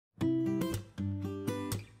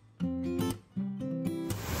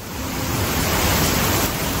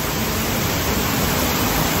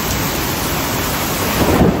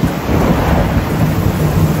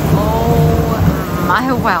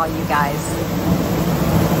Wow, you guys.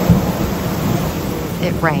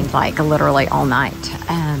 It rained like literally all night.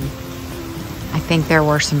 I think there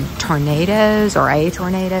were some tornadoes or a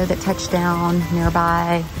tornado that touched down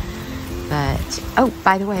nearby. But, oh,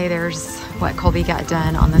 by the way, there's what Colby got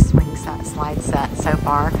done on the swing set, slide set so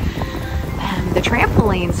far. The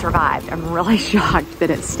trampoline survived. I'm really shocked that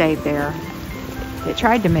it stayed there. It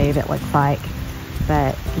tried to move, it looks like,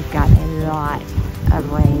 but you've got a lot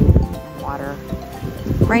of rain and water.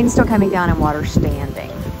 Rain's still coming down and water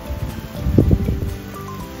standing.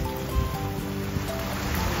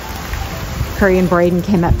 Curry and Braden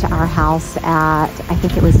came up to our house at, I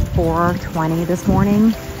think it was 4:20 this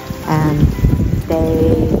morning, and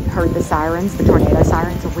they heard the sirens, the tornado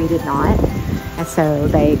sirens, and we did not. And so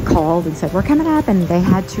they called and said, we're coming up, and they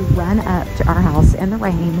had to run up to our house in the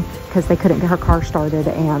rain because they couldn't get her car started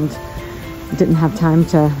and didn't have time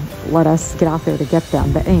to let us get out there to get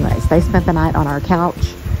them. But anyways, they spent the night on our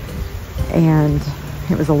couch, and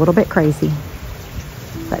it was a little bit crazy.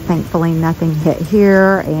 But thankfully nothing hit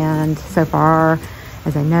here, and so far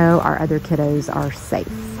as I know, our other kiddos are safe.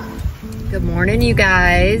 Good morning, you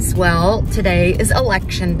guys. Well, today is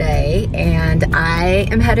election day, and I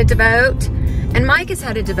am headed to vote, and Mike is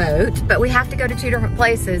headed to vote, but we have to go to 2 different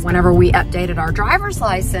places. Whenever we updated our driver's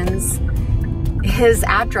license, his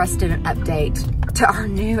address didn't update to our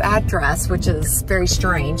new address, which is very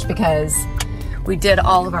strange because we did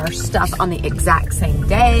all of our stuff on the exact same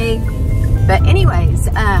day. But anyways,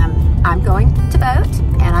 I'm going to vote,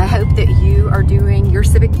 and I hope that you are doing your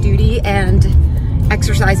civic duty and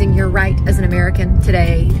exercising your right as an American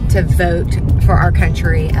today to vote for our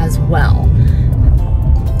country as well.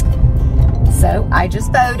 So I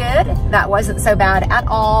just voted. That wasn't so bad at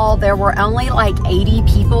all. There were only like 80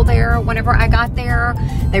 people there whenever I got there.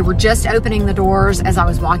 They were just opening the doors as I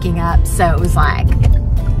was walking up, so it was like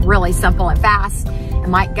really simple and fast.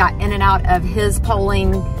 And Mike got in and out of his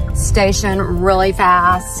polling station really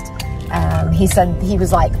fast. He said he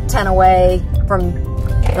was like 10 away from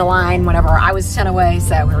the line whenever I was 10 away,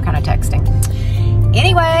 so we were kind of texting.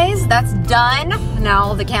 Anyways, that's done.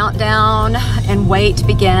 Now the countdown and wait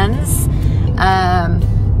begins.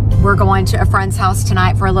 We're going to a friend's house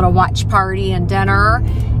tonight for a little watch party and dinner,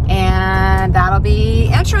 and that'll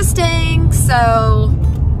be interesting. So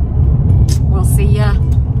we'll see you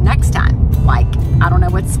next time. Like, I don't know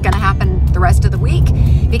what's gonna happen the rest of the week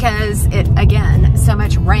because again, so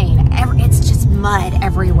much rain. It's just mud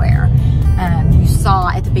everywhere. You saw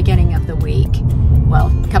at the beginning of the week,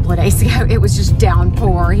 well, a couple of days ago, it was just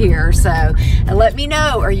downpour here. So let me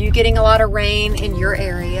know, are you getting a lot of rain in your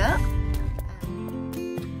area?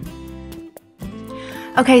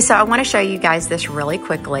 Okay, so I want to show you guys this really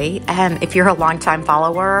quickly. If you're a longtime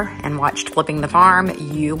follower and watched Flipping the Farm,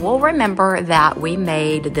 you will remember that we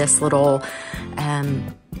made this little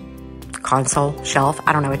console shelf,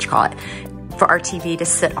 I don't know what you call it, for our TV to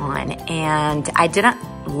sit on. And I didn't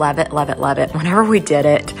love it whenever we did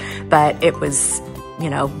it, but it was, you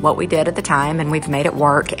know, what we did at the time, and we've made it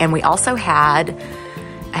work. And we also had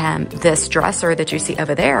this dresser that you see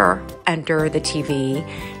over there under the TV,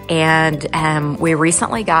 and we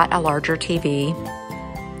recently got a larger TV,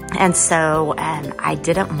 and so I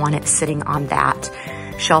didn't want it sitting on that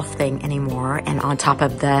shelf thing anymore and on top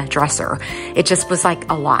of the dresser. It just was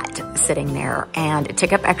like a lot sitting there, and it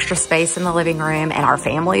took up extra space in the living room, and our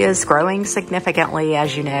family is growing significantly,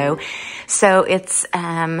 as you know. So it's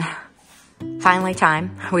finally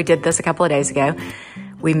time. We did this a couple of days ago.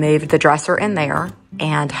 We moved the dresser in there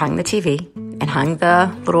and hung the TV and hung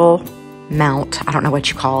the little mount, I don't know what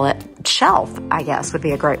you call it, shelf, I guess would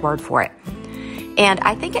be a great word for it. And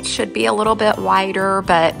I think it should be a little bit wider,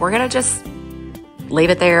 but we're gonna just leave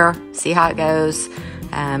it there, see how it goes,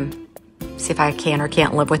 see if I can or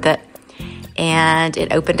can't live with it. And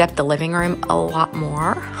it opened up the living room a lot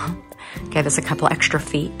more. Gave us a couple extra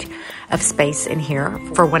feet of space in here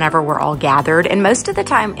for whenever we're all gathered. And most of the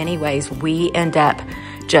time anyways, we end up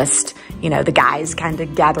just, you know, the guys kind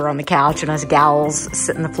of gather on the couch and us gals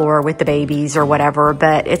sit on the floor with the babies or whatever,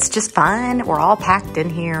 but it's just fun. We're all packed in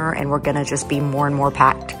here, and we're gonna just be more and more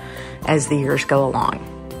packed as the years go along.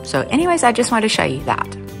 So anyways, I just wanted to show you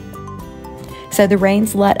that. So the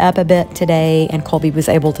rains let up a bit today, and Colby was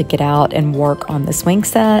able to get out and work on the swing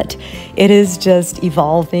set. It is just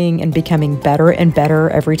evolving and becoming better and better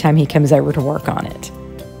every time he comes over to work on it.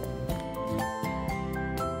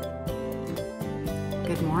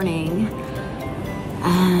 Good morning.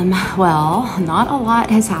 Well, not a lot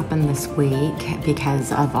has happened this week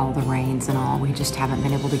because of all the rains and all. We just haven't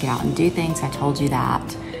been able to get out and do things. I told you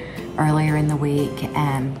that earlier in the week,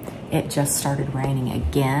 and it just started raining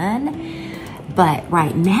again. But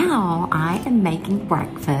right now, I am making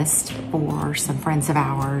breakfast for some friends of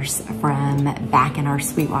ours from back in our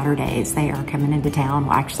Sweetwater days. They are coming into town.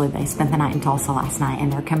 Well, actually, they spent the night in Tulsa last night,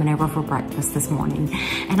 and they're coming over for breakfast this morning.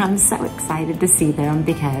 And I'm so excited to see them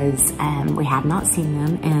because we have not seen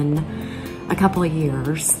them in a couple of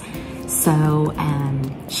years. So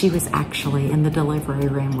she was actually in the delivery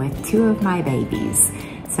room with 2 of my babies.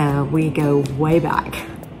 So we go way back.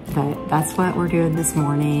 But that's what we're doing this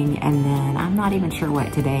morning. And then I'm not even sure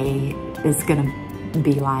what today is gonna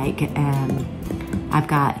be like. I've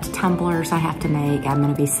got tumblers I have to make. I'm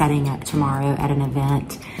gonna be setting up tomorrow at an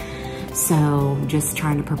event. So just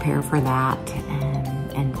trying to prepare for that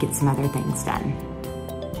and get some other things done.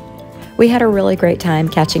 We had a really great time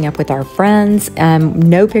catching up with our friends.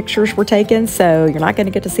 No pictures were taken, so you're not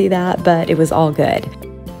gonna get to see that, but it was all good.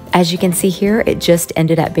 As you can see here, it just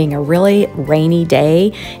ended up being a really rainy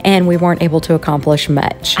day and we weren't able to accomplish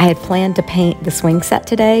much. I had planned to paint the swing set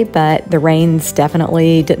today, but the rains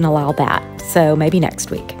definitely didn't allow that. So maybe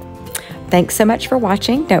next week. Thanks so much for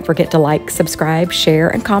watching. Don't forget to like, subscribe, share,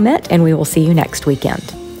 and comment, and we will see you next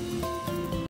weekend.